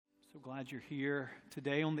So glad you're here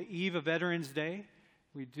today on the eve of Veterans Day.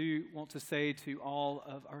 We do want to say to all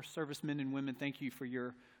of our servicemen and women, thank you for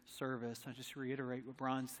your service. I just reiterate what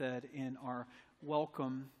Brian said in our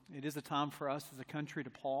welcome. It is a time for us as a country to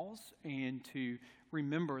pause and to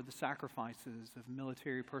remember the sacrifices of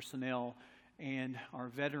military personnel and our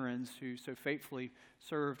veterans who so faithfully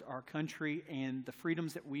served our country, and the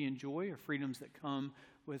freedoms that we enjoy are freedoms that come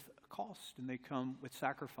with a cost and they come with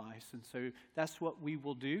sacrifice. And so that's what we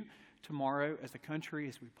will do tomorrow as a country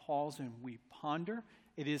as we pause and we ponder.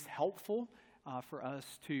 It is helpful for us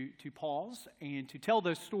to pause and to tell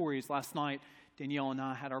those stories. Last night, Danielle and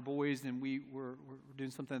I had our boys, and we were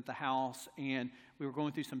doing something at the house, and we were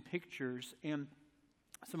going through some pictures, and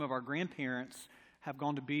some of our grandparents have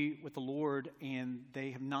gone to be with the Lord, and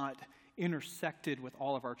they have not intersected with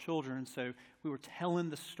all of our children. So we were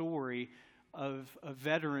telling the story of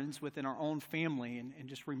veterans within our own family and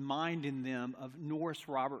just reminding them of Norris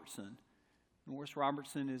Robertson. Norris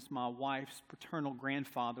Robertson is my wife's paternal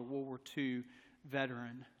grandfather, World War II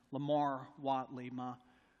veteran. Lamar Watley, my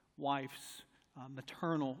wife's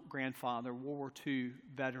maternal grandfather, World War II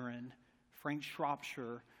veteran. Frank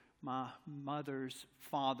Shropshire, my mother's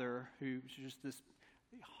father, who's just this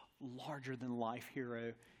larger-than-life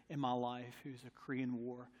hero in my life, who's a Korean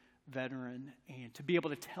War veteran. And to be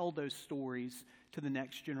able to tell those stories to the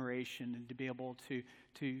next generation and to be able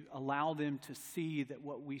to allow them to see that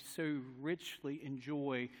what we so richly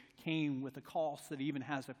enjoy came with a cost that even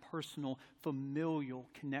has a personal, familial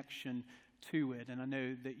connection to it. And I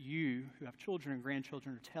know that you, who have children and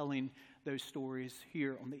grandchildren, are telling those stories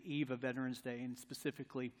here on the eve of Veterans Day, and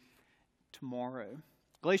specifically tomorrow.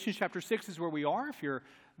 Galatians chapter 6 is where we are. If you're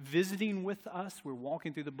visiting with us, we're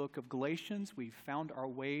walking through the book of Galatians. We've found our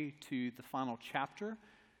way to the final chapter,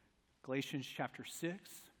 Galatians chapter 6.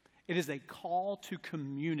 It is a call to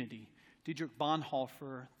community. Dietrich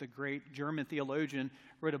Bonhoeffer, the great German theologian,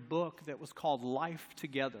 wrote a book that was called Life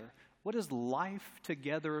Together. What does life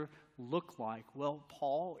together look like? Well,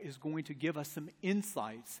 Paul is going to give us some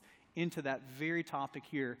insights into that very topic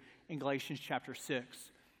here in Galatians chapter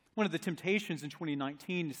 6. One of the temptations in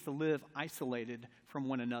 2019 is to live isolated from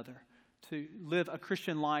one another, to live a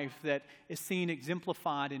Christian life that is seen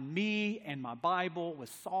exemplified in me and my Bible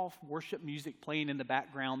with soft worship music playing in the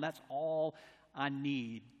background. That's all I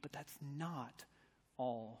need, but that's not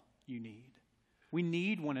all you need. We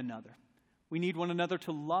need one another. We need one another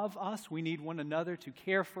to love us. We need one another to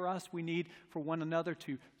care for us. We need for one another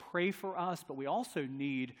to pray for us, but we also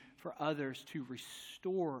need for others to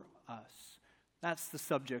restore us. That's the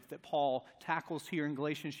subject that Paul tackles here in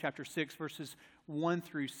Galatians chapter 6, verses 1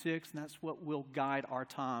 through 6, and that's what will guide our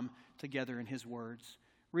time together in his words.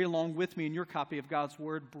 Read along with me in your copy of God's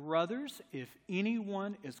word. Brothers, if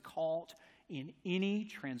anyone is caught in any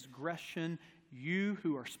transgression, you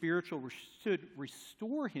who are spiritual should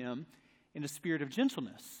restore him in a spirit of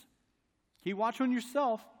gentleness. Keep watch on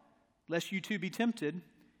yourself, lest you too be tempted.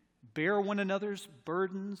 Bear one another's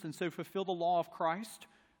burdens, and so fulfill the law of Christ.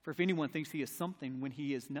 For if anyone thinks he is something when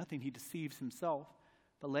he is nothing, he deceives himself.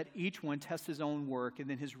 But let each one test his own work, and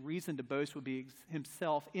then his reason to boast will be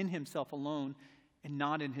in himself alone, and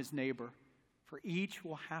not in his neighbor. For each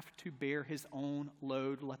will have to bear his own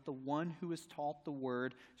load. Let the one who is taught the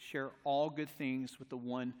word share all good things with the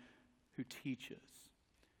one who teaches.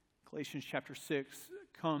 Galatians chapter 6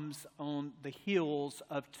 comes on the heels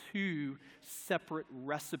of two separate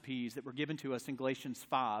recipes that were given to us in Galatians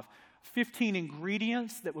 5. 15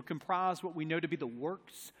 ingredients that would comprise what we know to be the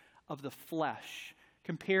works of the flesh,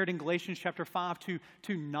 compared in Galatians chapter 5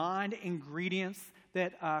 to 9 ingredients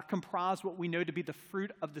that comprise what we know to be the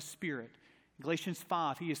fruit of the Spirit. In Galatians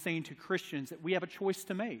 5, he is saying to Christians that we have a choice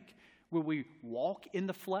to make. Will we walk in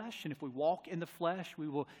the flesh? And if we walk in the flesh, we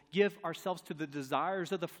will give ourselves to the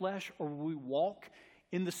desires of the flesh, or will we walk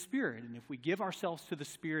in the Spirit? And if we give ourselves to the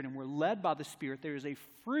Spirit and we're led by the Spirit, there is a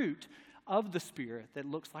fruit of the Spirit that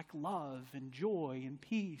looks like love and joy and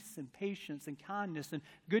peace and patience and kindness and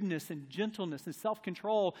goodness and gentleness and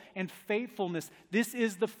self-control and faithfulness. This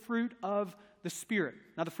is the fruit of the Spirit.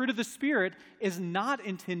 Now, the fruit of the Spirit is not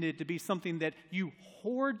intended to be something that you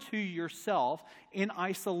hoard to yourself in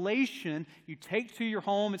isolation. You take to your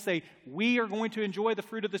home and say, we are going to enjoy the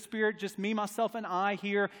fruit of the Spirit, just me, myself, and I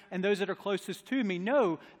here, and those that are closest to me.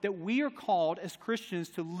 No, that we are called as Christians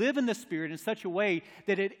to live in the Spirit in such a way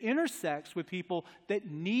that it intersects with people that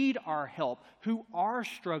need our help, who are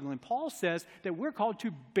struggling. Paul says that we're called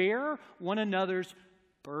to bear one another's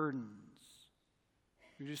burdens.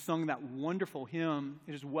 We just sung that wonderful hymn,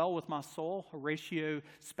 It Is Well With My Soul, Horatio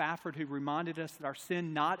Spafford, who reminded us that our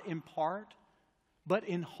sin not in part, but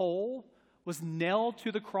in whole, was nailed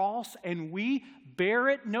to the cross, and we bear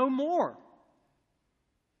it no more.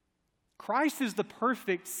 Christ is the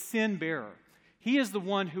perfect sin bearer. He is the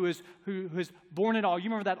one who has borne it all. You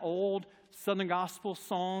remember that old Southern Gospel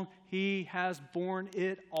song? He has borne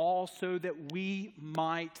it all so that we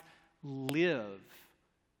might live.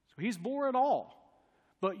 So he's bore it all.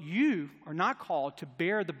 But you are not called to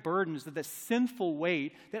bear the burdens of the sinful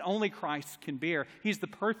weight that only Christ can bear. He's the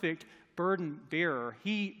perfect burden bearer.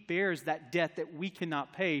 He bears that debt that we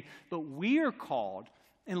cannot pay. But we are called,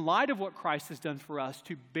 in light of what Christ has done for us,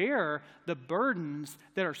 to bear the burdens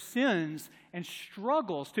that are sins and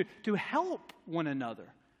struggles, to help one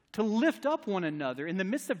another, to lift up one another in the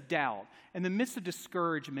midst of doubt, in the midst of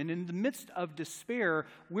discouragement, in the midst of despair.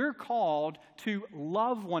 We're called to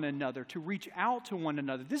love one another, to reach out to one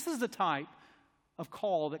another. This is the type of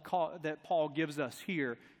call that Paul gives us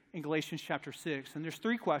here in Galatians chapter 6. And there's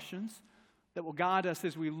 3 questions that will guide us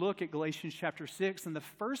as we look at Galatians chapter 6. And the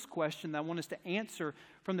first question that I want us to answer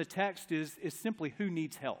from the text is simply, who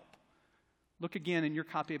needs help? Look again in your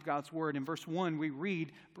copy of God's Word. In verse 1, we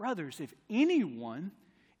read, "Brothers, if anyone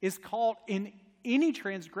is caught in any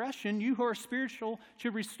transgression, you who are spiritual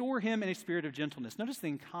should restore him in a spirit of gentleness." Notice the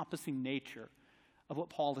encompassing nature of what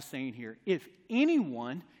Paul is saying here. If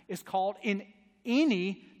anyone is caught in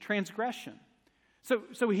any transgression.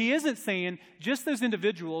 So he isn't saying just those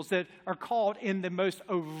individuals that are caught in the most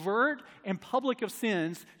overt and public of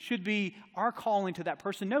sins should be our calling to that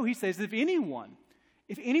person. No, he says if anyone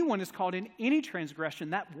is caught in any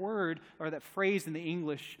transgression, that word or that phrase in the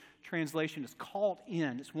English translation is caught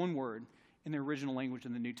in. It's one word in the original language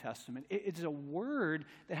in the New Testament. It's a word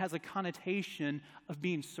that has a connotation of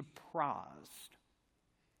being surprised.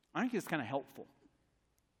 I think it's kind of helpful.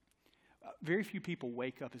 Very few people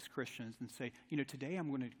wake up as Christians and say, today I'm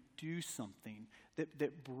going to do something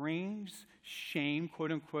that brings shame,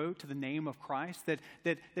 quote unquote, to the name of Christ, that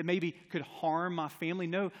maybe could harm my family.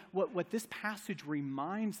 No, what this passage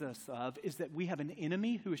reminds us of is that we have an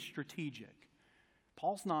enemy who is strategic.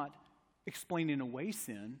 Paul's not explaining away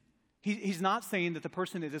sin. He's not saying that the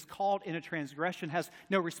person that is caught in a transgression has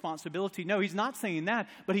no responsibility. No, he's not saying that,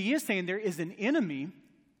 but he is saying there is an enemy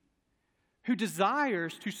who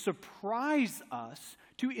desires to surprise us,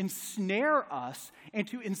 to ensnare us, and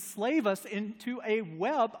to enslave us into a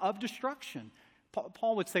web of destruction.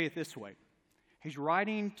 Paul would say it this way. He's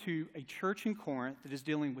writing to a church in Corinth that is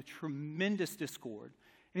dealing with tremendous discord.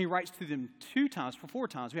 And he writes to them 4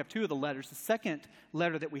 times. We have 2 of the letters. The second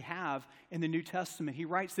letter that we have in the New Testament, he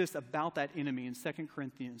writes this about that enemy in 2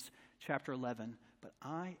 Corinthians chapter 11. "But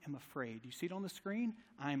I am afraid." You see it on the screen?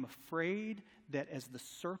 "I am afraid that as the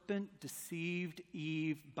serpent deceived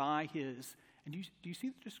Eve by his," and do you see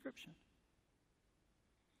the description?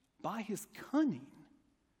 "By his cunning,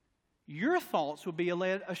 your thoughts will be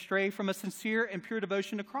led astray from a sincere and pure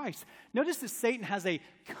devotion to Christ." Notice that Satan has a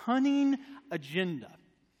cunning agenda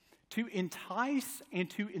to entice and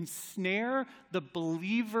to ensnare the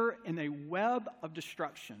believer in a web of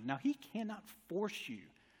destruction. Now, he cannot force you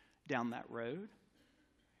down that road.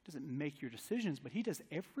 Doesn't make your decisions, but he does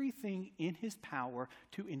everything in his power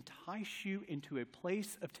to entice you into a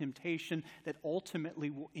place of temptation that ultimately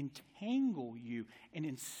will entangle you and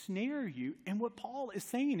ensnare you. And what Paul is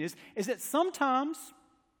saying is that sometimes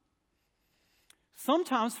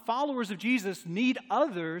followers of Jesus need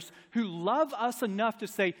others who love us enough to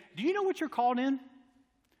say, "Do you know what you're called in?"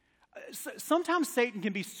 Sometimes Satan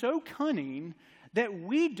can be so cunning that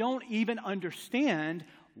we don't even understand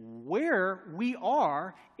where we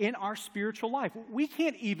are in our spiritual life. We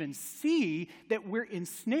can't even see that we're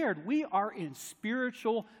ensnared. We are in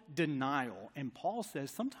spiritual denial. And Paul says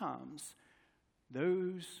sometimes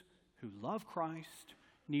those who love Christ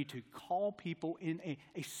need to call people in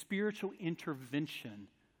a spiritual intervention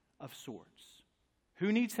of sorts.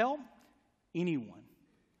 Who needs help? Anyone.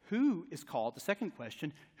 Who is called? The second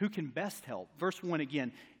question, who can best help? Verse 1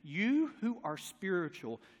 again, "You who are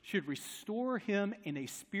spiritual should restore him in a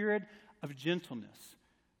spirit of gentleness."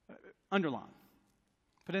 Underline.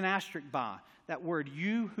 Put an asterisk by that word,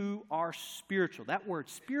 "you who are spiritual." That word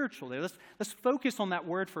spiritual there. Let's focus on that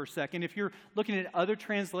word for a second. If you're looking at other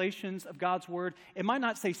translations of God's word, it might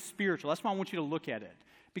not say spiritual. That's why I want you to look at it.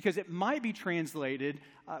 Because it might be translated,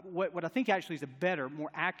 what I think actually is a better, more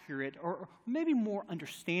accurate, or maybe more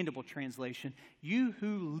understandable translation, "you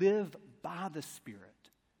who live by the Spirit."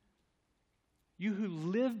 You who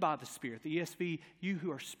live by the Spirit. The ESV, "you who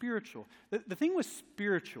are spiritual." The thing with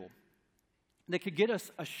spiritual that could get us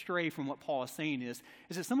astray from what Paul is saying is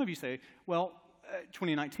that some of you say, well,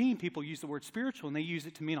 2019, people use the word spiritual, and they use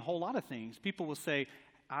it to mean a whole lot of things. People will say,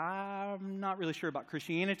 "I'm not really sure about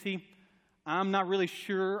Christianity. I'm not really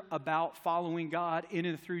sure about following God in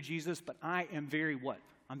and through Jesus, but I am very what?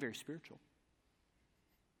 I'm very spiritual.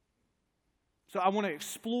 So I want to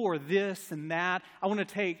explore this and that. I want to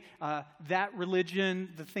take that religion,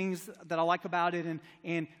 the things that I like about it,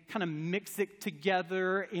 and kind of mix it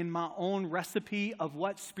together in my own recipe of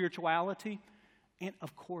what spirituality. And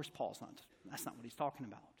of course, that's not what he's talking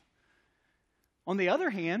about. On the other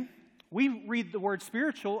hand, we read the word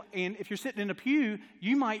spiritual, and if you're sitting in a pew,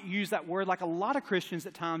 you might use that word like a lot of Christians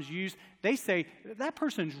at times use. They say, that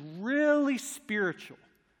person's really spiritual.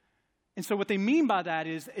 And so what they mean by that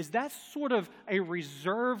is that's sort of a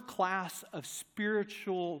reserved class of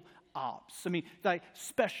spiritual ops. I mean, like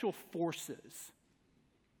special forces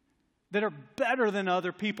that are better than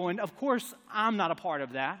other people. And of course, I'm not a part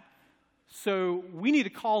of that. So we need to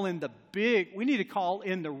call in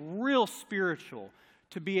the real spiritual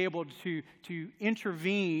to be able to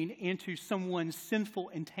intervene into someone's sinful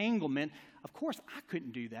entanglement. Of course, I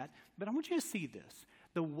couldn't do that, but I want you to see this.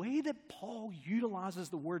 The way that Paul utilizes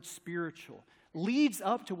the word spiritual leads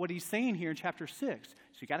up to what he's saying here in chapter 6.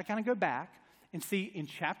 So you got to kind of go back and see in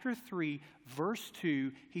chapter 3, verse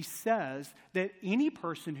 2, he says that any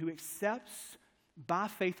person who accepts by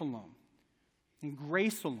faith alone and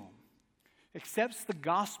grace alone, accepts the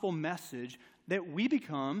gospel message, that we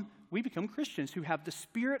become Christians who have the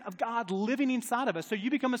Spirit of God living inside of us. So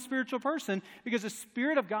you become a spiritual person because the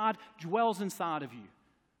Spirit of God dwells inside of you.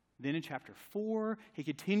 Then in chapter 4, he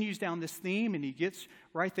continues down this theme, and he gets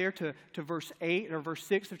right there to verse 8 or verse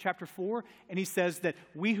 6 of chapter 4, and he says that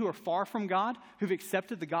we who are far from God, who've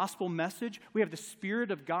accepted the gospel message, we have the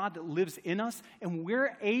Spirit of God that lives in us, and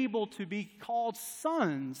we're able to be called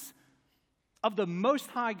sons of the Most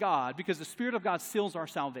High God because the Spirit of God seals our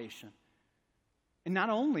salvation. And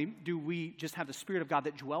not only do we just have the Spirit of God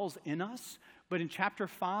that dwells in us, but in chapter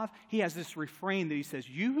 5, he has this refrain that he says,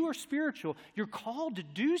 you who are spiritual, you're called to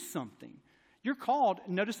do something. You're called,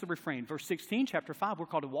 notice the refrain, verse 16, chapter 5, we're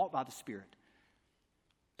called to walk by the Spirit.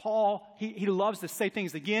 Paul, he loves to say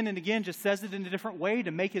things again and again, just says it in a different way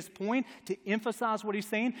to make his point, to emphasize what he's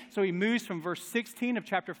saying. So he moves from verse 16 of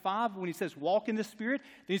chapter 5 when he says walk in the Spirit.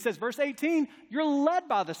 Then he says, verse 18, you're led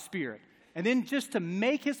by the Spirit. And then just to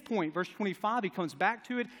make his point, verse 25, he comes back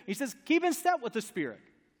to it. He says, keep in step with the Spirit.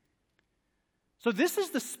 So this is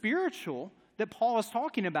the spiritual that Paul is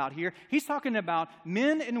talking about here. He's talking about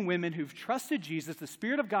men and women who've trusted Jesus. The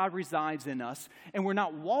Spirit of God resides in us, and we're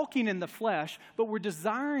not walking in the flesh, but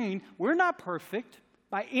we're not perfect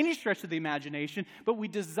by any stretch of the imagination, but we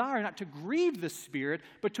desire not to grieve the Spirit,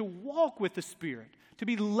 but to walk with the Spirit, to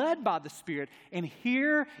be led by the Spirit. And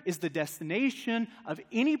here is the destination of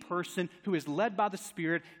any person who is led by the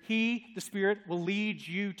Spirit. The Spirit, will lead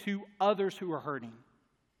you to others who are hurting.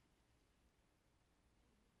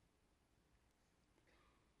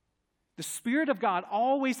 The Spirit of God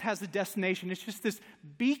always has a destination. It's just this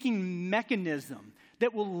beacon mechanism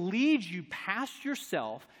that will lead you past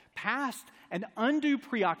yourself, past an undue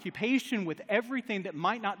preoccupation with everything that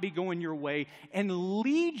might not be going your way, and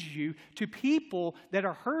lead you to people that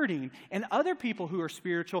are hurting. And other people who are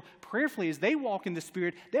spiritual, prayerfully, as they walk in the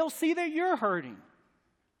Spirit, they'll see that you're hurting.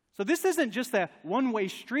 So this isn't just a one-way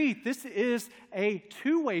street. This is a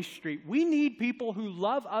two-way street. We need people who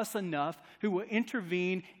love us enough who will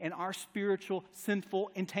intervene in our spiritual,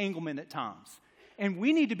 sinful entanglement at times. And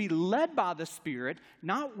we need to be led by the Spirit,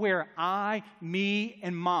 not where I, me,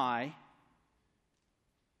 and my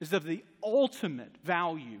is of the ultimate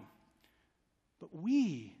value, but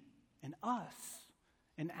we and us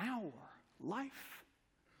and our life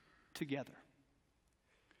together.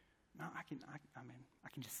 Now, I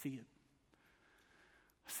can just see it.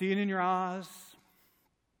 I see it in your eyes.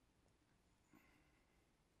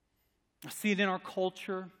 I see it in our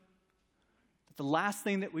culture. The last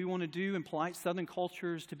thing that we want to do in polite Southern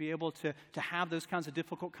culture is to be able to have those kinds of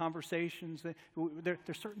difficult conversations.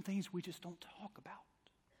 There's certain things we just don't talk about.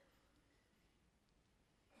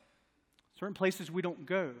 Certain places we don't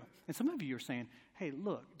go. And some of you are saying, hey,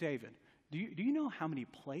 look, David, do you know how many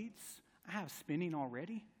plates I have spinning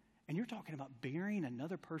already? And you're talking about bearing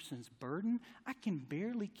another person's burden? I can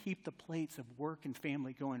barely keep the plates of work and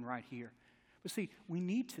family going right here. But see, we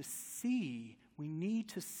need to see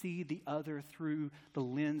the other through the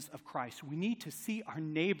lens of Christ. We need to see our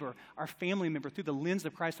neighbor, our family member through the lens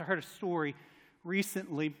of Christ. I heard a story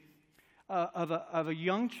recently of a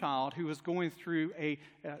young child who was going through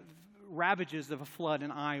ravages of a flood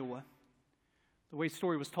in Iowa. The way the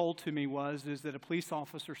story was told to me is that a police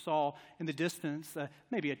officer saw in the distance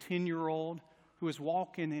maybe a 10-year-old who was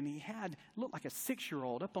walking, and he looked like a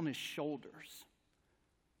 6-year-old up on his shoulders.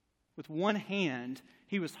 With one hand,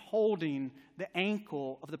 he was holding the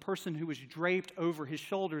ankle of the person who was draped over his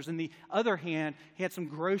shoulders. In the other hand, he had some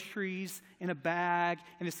groceries in a bag,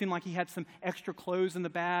 and it seemed like he had some extra clothes in the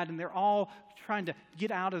bag, and they're all trying to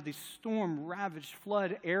get out of these storm-ravaged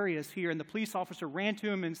flood areas here. And the police officer ran to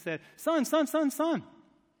him and said, son,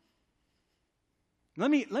 let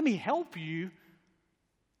me help you.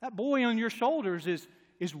 That boy on your shoulders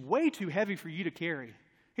is way too heavy for you to carry.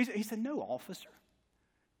 He said, no, officer.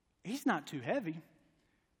 He's not too heavy.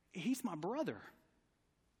 He's my brother.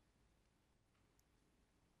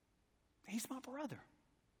 He's my brother.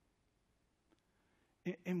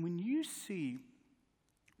 And when you see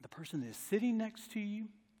the person that is sitting next to you,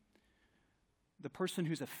 the person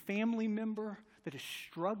who's a family member that is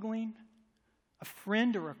struggling, a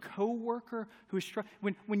friend or a coworker who is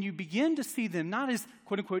struggling, when you begin to see them not as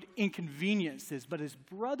quote-unquote inconveniences, but as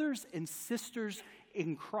brothers and sisters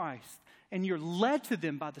in Christ, and you're led to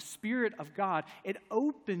them by the Spirit of God, it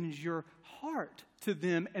opens your heart to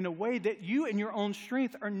them in a way that you in your own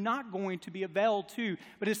strength are not going to be availed to,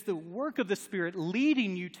 but it's the work of the Spirit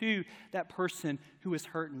leading you to that person who is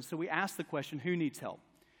hurting. So we ask the question, who needs help?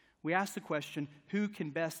 We ask the question, who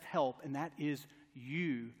can best help? And that is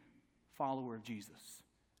you, follower of Jesus.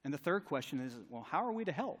 And the third question is, well, how are we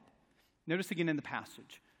to help? Notice again in the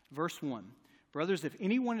passage, verse 1. Brothers, if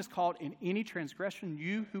anyone is caught in any transgression,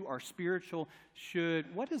 you who are spiritual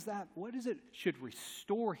should, what is that? What is it? Should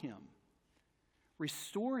restore him.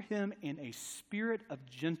 Restore him in a spirit of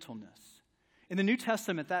gentleness. In the New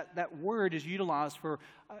Testament, that word is utilized for,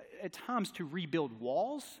 at times, to rebuild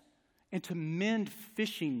walls and to mend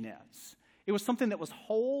fishing nets. It was something that was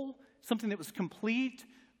whole, something that was complete,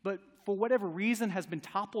 but for whatever reason has been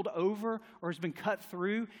toppled over or has been cut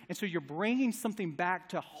through. And so you're bringing something back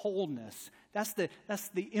to wholeness. That's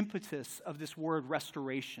the impetus of this word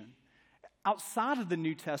restoration. Outside of the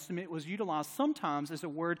New Testament, it was utilized sometimes as a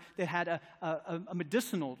word that had a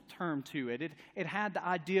medicinal term to it. It had the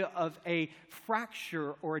idea of a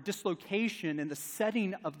fracture or a dislocation in the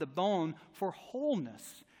setting of the bone for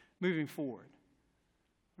wholeness moving forward.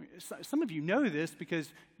 Some of you know this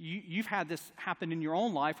because you've had this happen in your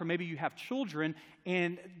own life, or maybe you have children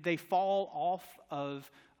and they fall off of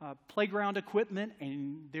playground equipment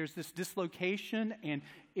and there's this dislocation and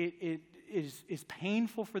it is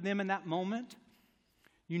painful for them in that moment.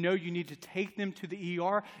 You know you need to take them to the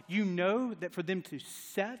ER. You know that for them to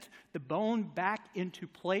set the bone back into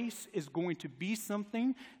place is going to be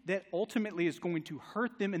something that ultimately is going to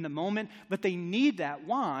hurt them in the moment, but they need that.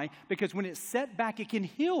 Why? Because when it's set back, it can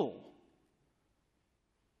heal.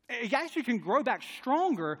 It actually can grow back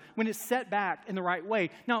stronger when it's set back in the right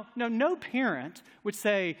way. Now, no parent would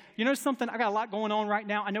say, you know something, I got a lot going on right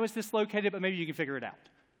now. I know it's dislocated, but maybe you can figure it out.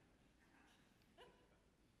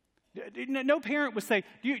 No parent would say,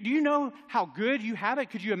 do you know how good you have it?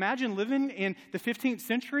 Could you imagine living in the 15th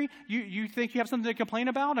century? You think you have something to complain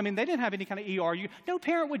about? I mean, they didn't have any kind of ER. No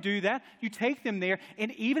parent would do that. You take them there,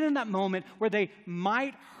 and even in that moment where they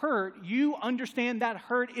might hurt, you understand that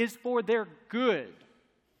hurt is for their good.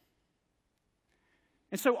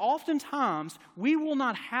 And so oftentimes, we will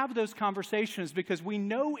not have those conversations because we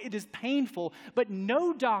know it is painful, but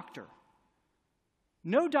no doctor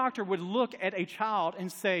would look at a child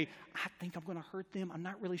and say, I think I'm going to hurt them. I'm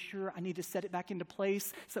not really sure. I need to set it back into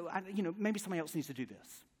place. So, maybe somebody else needs to do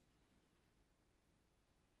this.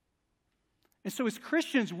 And so as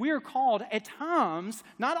Christians, we are called at times,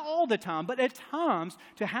 not all the time, but at times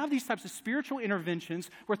to have these types of spiritual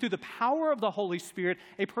interventions where through the power of the Holy Spirit,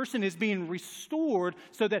 a person is being restored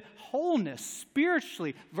so that wholeness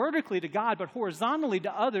spiritually, vertically to God, but horizontally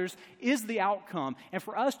to others is the outcome. And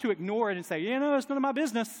for us to ignore it and say, it's none of my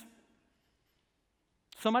business.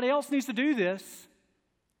 Somebody else needs to do this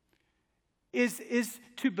is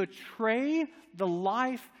to betray the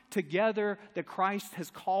life together that Christ has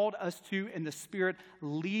called us to and the Spirit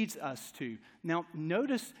leads us to. Now,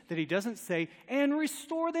 notice that he doesn't say, and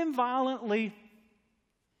restore them violently.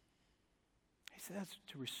 He says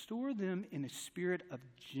to restore them in a spirit of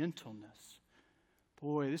gentleness.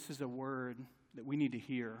 Boy, this is a word that we need to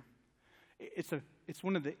hear. It's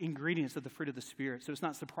one of the ingredients of the fruit of the Spirit, so it's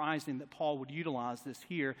not surprising that Paul would utilize this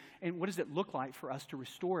here. And what does it look like for us to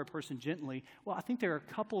restore a person gently? Well, I think there are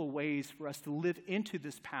a couple of ways for us to live into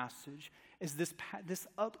this passage as this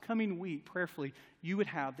upcoming week, prayerfully, you would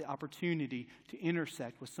have the opportunity to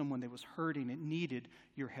intersect with someone that was hurting and needed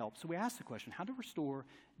your help. So we ask the question, how to restore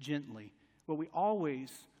gently? Well, we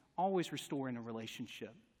always restore in a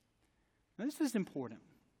relationship. Now, this is important.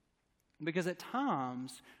 Because at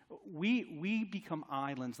times, we become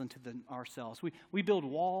islands unto ourselves. We build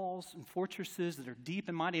walls and fortresses that are deep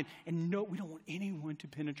and mighty, and no, we don't want anyone to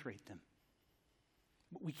penetrate them.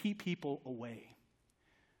 We keep people away.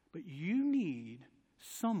 But you need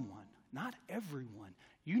someone, not everyone.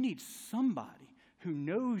 You need somebody who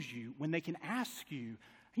knows you when they can ask you,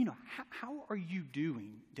 how are you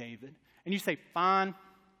doing, David? And you say, fine.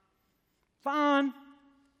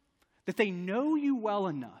 That they know you well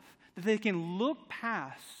enough that they can look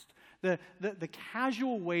past the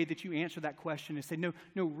casual way that you answer that question and say, no,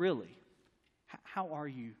 really, how are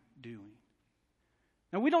you doing?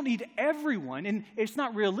 Now, we don't need everyone, and it's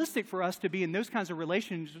not realistic for us to be in those kinds of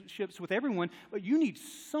relationships with everyone, but you need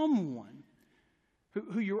someone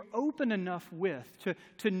who you're open enough with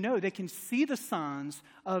to know they can see the signs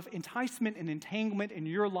of enticement and entanglement in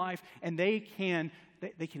your life, and they can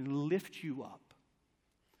lift you up.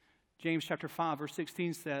 James chapter 5, verse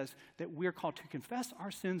 16 says that we're called to confess our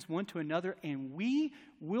sins one to another, and we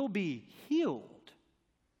will be healed.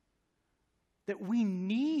 That we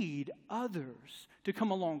need others to come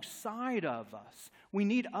alongside of us. We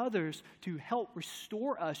need others to help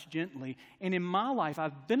restore us gently. And in my life,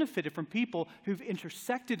 I've benefited from people who've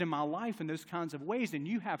intersected in my life in those kinds of ways, and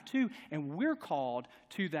you have too, and we're called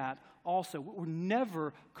to that also. We're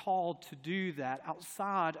never called to do that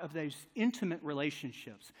outside of those intimate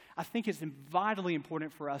relationships. I think it's vitally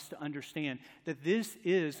important for us to understand that this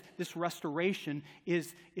restoration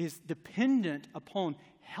is dependent upon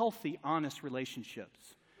healthy, honest relationships.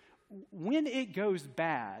 When it goes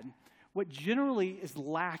bad, what generally is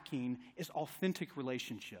lacking is authentic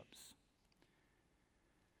relationships.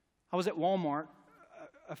 I was at Walmart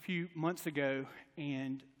a few months ago,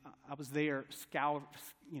 and I was there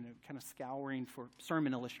kind of scouring for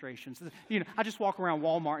sermon illustrations. I just walk around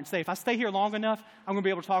Walmart and say, if I stay here long enough, I'm going to be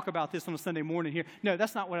able to talk about this on a Sunday morning here. No,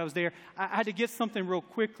 that's not what I was there. I had to get something real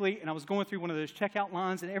quickly, and I was going through one of those checkout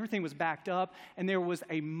lines, and everything was backed up, and there was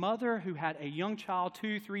a mother who had a young child,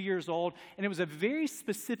 2-3 years old, and it was a very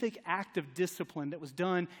specific act of discipline that was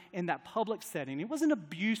done in that public setting. It wasn't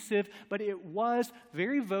abusive, but it was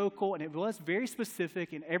very vocal, and it was very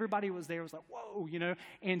specific, and everybody was there. It was like, whoa,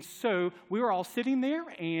 And so we were all sitting there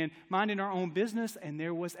and minding our own business, and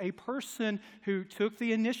there was a person who took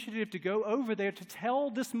the initiative to go over there to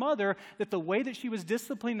tell this mother that the way that she was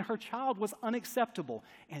disciplining her child was unacceptable.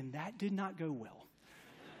 And that did not go well.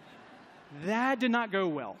 That did not go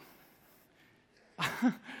well.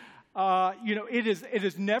 It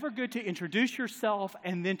is never good to introduce yourself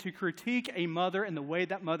and then to critique a mother and the way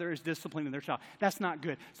that mother is disciplining their child. That's not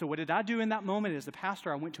good. So what did I do in that moment? As a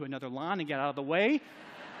pastor, I went to another line and got out of the way.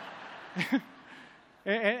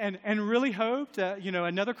 And really hoped,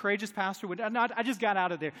 another courageous pastor would. I just got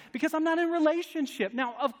out of there because I'm not in relationship.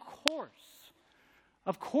 Now, of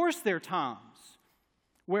course, there are times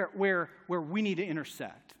where we need to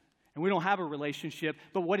intersect, and we don't have a relationship.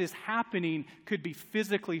 But what is happening could be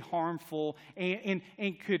physically harmful and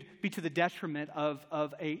could be to the detriment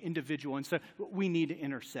of a individual, and so we need to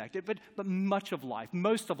intersect. But much of life,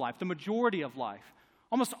 most of life, the majority of life,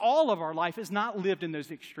 almost all of our life is not lived in those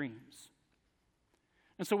extremes.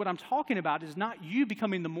 And so what I'm talking about is not you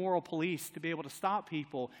becoming the moral police to be able to stop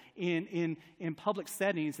people in public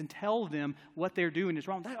settings and tell them what they're doing is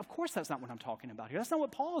wrong. Of course, that's not what I'm talking about here. That's not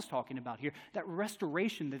what Paul is talking about here. That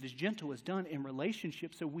restoration that is gentle is done in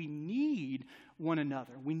relationship. So we need one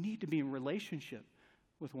another. We need to be in relationship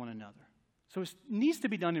with one another. So it needs to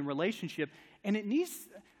be done in relationship. And it needs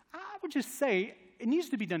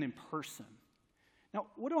to be done in person. Now,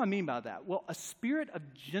 what do I mean by that? Well, a spirit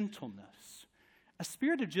of gentleness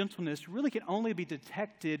really can only be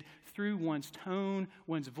detected through one's tone,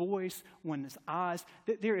 one's voice, one's eyes.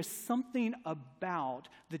 There is something about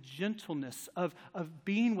the gentleness of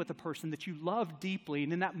being with a person that you love deeply,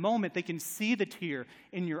 and in that moment they can see the tear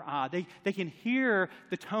in your eye. They can hear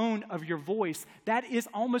the tone of your voice. That is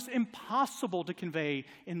almost impossible to convey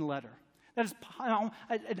in letter. I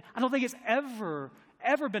don't think it's ever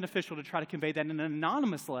beneficial to try to convey that in an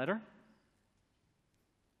anonymous letter.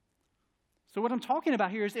 So what I'm talking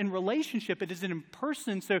about here is in relationship. It is in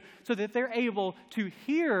person so that they're able to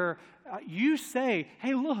hear you say,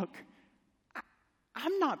 hey, look,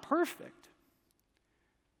 I'm not perfect.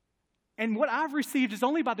 And what I've received is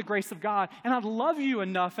only by the grace of God. And I love you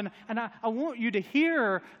enough. And I want you to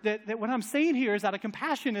hear that what I'm saying here is out of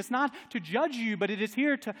compassion. It's not to judge you, but it is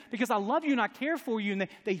here because I love you and I care for you. And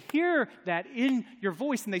they hear that in your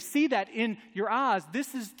voice and they see that in your eyes.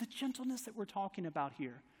 This is the gentleness that we're talking about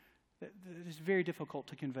here. That is very difficult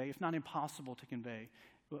to convey, if not impossible to convey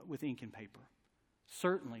with ink and paper.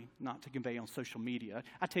 Certainly not to convey on social media.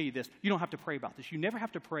 I tell you this, you don't have to pray about this. You never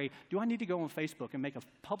have to pray, do I need to go on Facebook and make a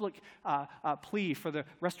public plea for the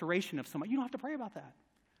restoration of someone? You don't have to pray about that.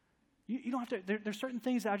 You don't have to, there's certain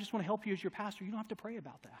things that I just want to help you as your pastor. You don't have to pray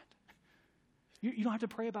about that. You don't have to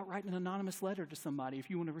pray about writing an anonymous letter to somebody if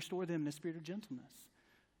you want to restore them in a spirit of gentleness.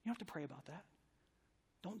 You don't have to pray about that.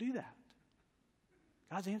 Don't do that.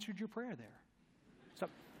 God's answered your prayer there. So,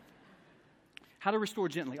 how to restore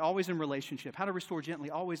gently, always in relationship. How to restore gently,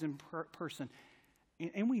 always in person.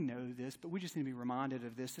 And we know this, but we just need to be reminded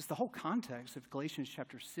of this. It's the whole context of Galatians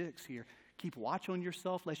chapter 6 here. Keep watch on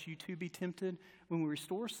yourself, lest you too be tempted. When we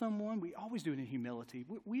restore someone, we always do it in humility.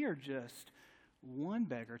 We are just one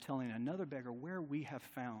beggar telling another beggar where we have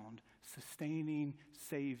found sustaining,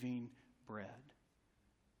 saving bread.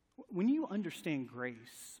 When you understand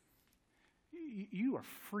grace, you are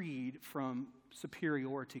freed from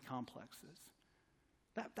superiority complexes.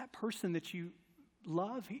 That person that you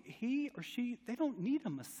love, he or she, they don't need a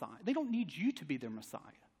Messiah. They don't need you to be their Messiah.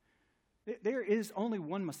 There is only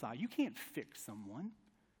one Messiah. You can't fix someone.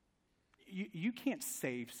 You can't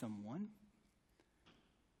save someone.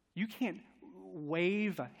 You can't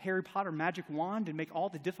wave a Harry Potter magic wand and make all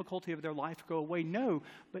the difficulty of their life go away. No,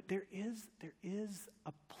 but there is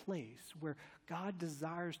a place where God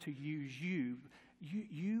desires to use you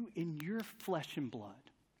in your flesh and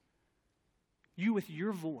blood, you with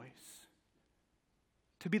your voice,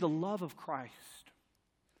 to be the love of Christ,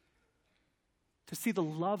 to see the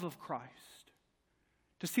love of Christ,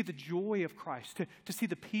 to see the joy of Christ, to see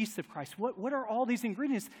the peace of Christ. What are all these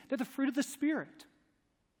ingredients? They're the fruit of the Spirit.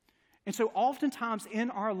 And so oftentimes in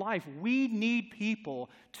our life, we need people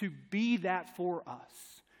to be that for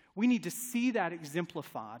us. We need to see that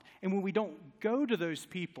exemplified. And when we don't go to those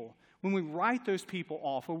people, when we write those people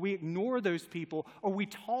off, or we ignore those people, or we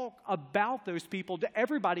talk about those people to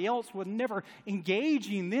everybody else with never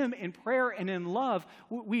engaging them in prayer and in love,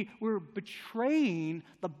 we're betraying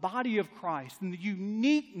the body of Christ and the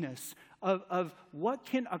uniqueness of what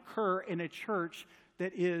can occur in a church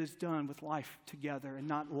that is done with life together and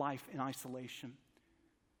not life in isolation.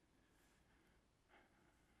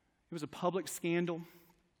 It was a public scandal.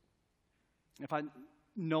 If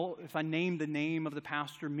I named the name of the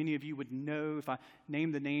pastor, many of you would know. If I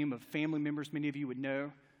named the name of family members, many of you would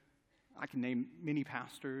know. I can name many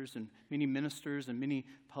pastors and many ministers and many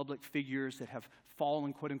public figures that have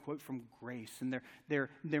fallen, quote unquote, from grace. And their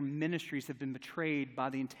ministries have been betrayed by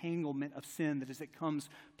the entanglement of sin that as it comes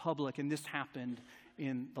public. And this happened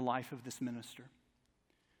in the life of this minister.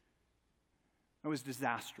 It was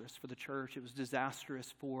disastrous for the church. It was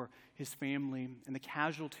disastrous for his family. And the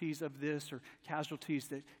casualties of this are casualties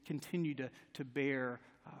that continue to bear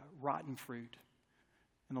rotten fruit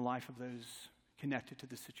in the life of those connected to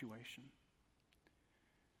the situation.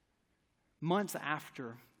 Months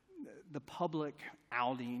after the public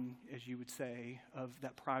outing, as you would say, of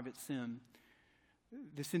that private sin,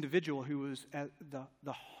 this individual who was at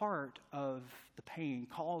the heart of the pain,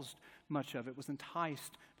 caused much of it, was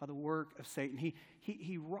enticed by the work of Satan.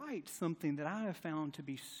 He writes something that I have found to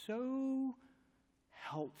be so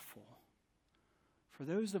helpful for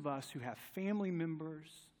those of us who have family members,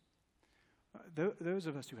 those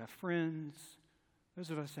of us who have friends, those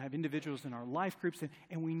of us who have individuals in our life groups,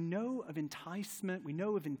 and we know of enticement, we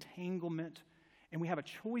know of entanglement, and we have a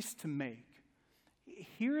choice to make.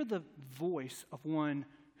 Hear the voice of one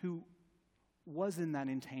who was in that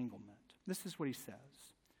entanglement. This is what he says.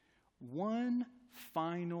 One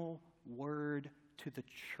final word to the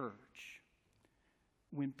church.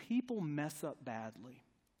 When people mess up badly,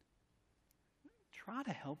 try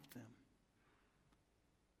to help them.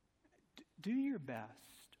 Do your best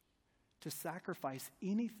to sacrifice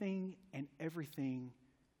anything and everything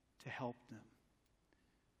to help them.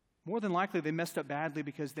 More than likely, they messed up badly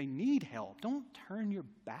because they need help. Don't turn your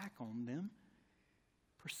back on them.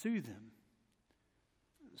 Pursue them.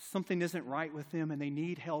 Something isn't right with them and they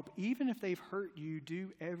need help. Even if they've hurt you,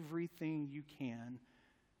 do everything you can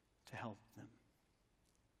to help them.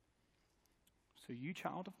 So you,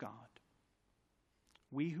 child of God,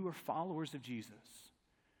 we who are followers of Jesus,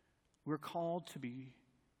 we're called to be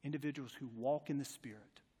individuals who walk in the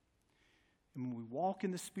Spirit. And when we walk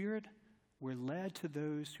in the Spirit, we're led to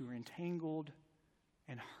those who are entangled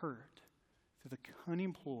and hurt through the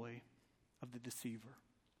cunning ploy of the deceiver.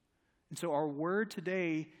 And so our word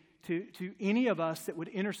today to any of us that would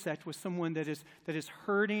intersect with someone that is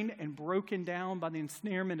hurting and broken down by the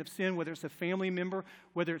ensnarement of sin, whether it's a family member,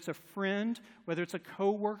 whether it's a friend, whether it's a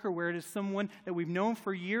coworker, where it is someone that we've known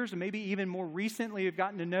for years and maybe even more recently have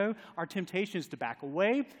gotten to know. Our temptation is to back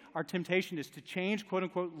away. Our temptation is to change, quote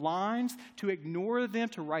unquote, lines, to ignore them,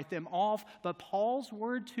 to write them off. But Paul's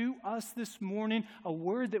word to us this morning, a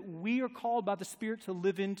word that we are called by the Spirit to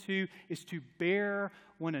live into, is to bear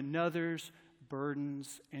one another's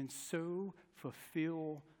burdens and so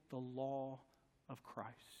fulfill the law of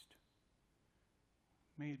Christ.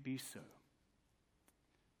 May it be so.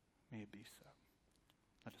 May it be so.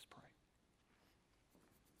 Let us pray.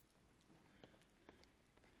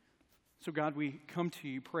 So God, we come to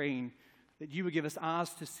you praying that you would give us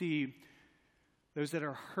eyes to see those that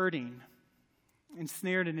are hurting,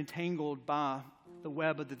 ensnared and entangled by the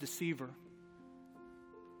web of the deceiver.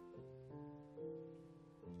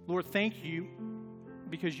 Lord, thank you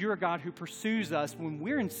because you're a God who pursues us when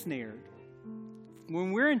we're ensnared,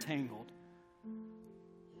 when we're entangled.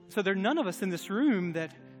 So there are none of us in this room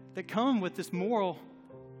that come with this moral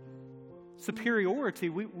superiority.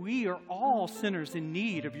 We are all sinners in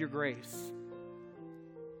need of your grace.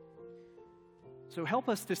 So help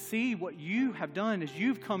us to see what you have done as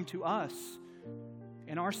you've come to us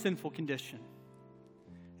in our sinful condition.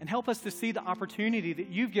 And help us to see the opportunity that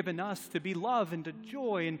you've given us to be love and to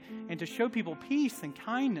joy and to show people peace and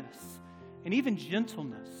kindness and even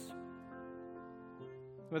gentleness.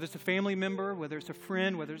 Whether it's a family member, whether it's a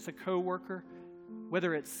friend, whether it's a coworker,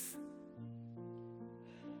 whether it's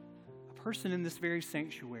a person in this very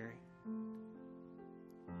sanctuary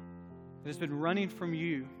that has been running from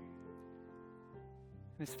you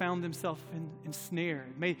and has found themselves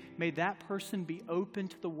ensnared. May that person be open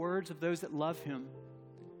to the words of those that love him.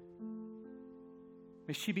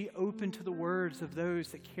 May she be open to the words of those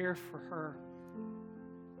that care for her.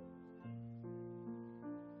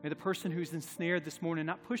 May the person who's ensnared this morning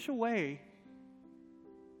not push away,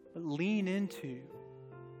 but lean into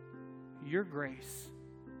your grace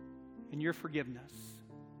and your forgiveness.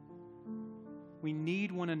 We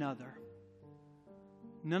need one another.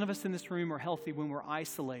 None of us in this room are healthy when we're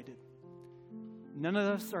isolated. None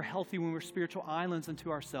of us are healthy when we're spiritual islands unto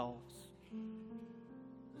ourselves.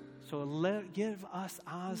 So give us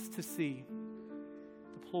eyes to see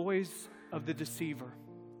the ploys of the deceiver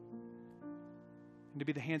and to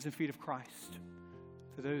be the hands and feet of Christ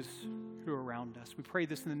to those who are around us. We pray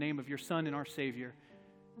this in the name of your Son and our Savior,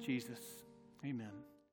 Jesus. Amen.